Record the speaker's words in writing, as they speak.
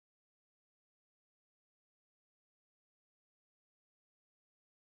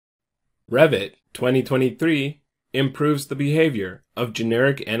Revit 2023 improves the behavior of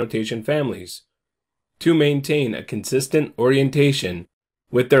generic annotation families to maintain a consistent orientation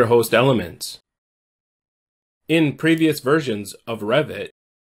with their host elements. In previous versions of Revit,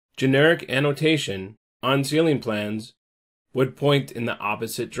 generic annotation on ceiling plans would point in the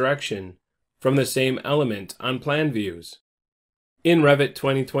opposite direction from the same element on plan views. In Revit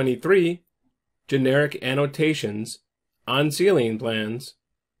 2023, generic annotations on ceiling plans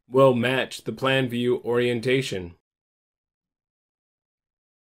will match the plan view orientation.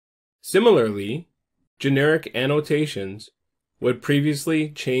 Similarly, generic annotations would previously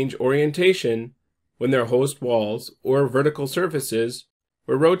change orientation when their host walls or vertical surfaces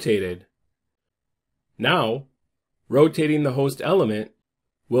were rotated. Now, rotating the host element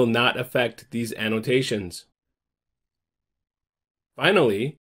will not affect these annotations.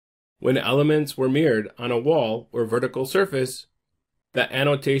 Finally, when elements were mirrored on a wall or vertical surface, the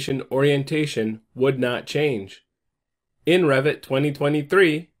annotation orientation would not change. In Revit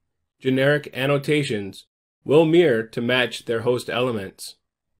 2023, generic annotations will mirror to match their host elements.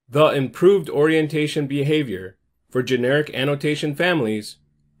 The improved orientation behavior for generic annotation families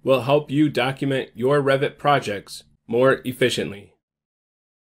will help you document your Revit projects more efficiently.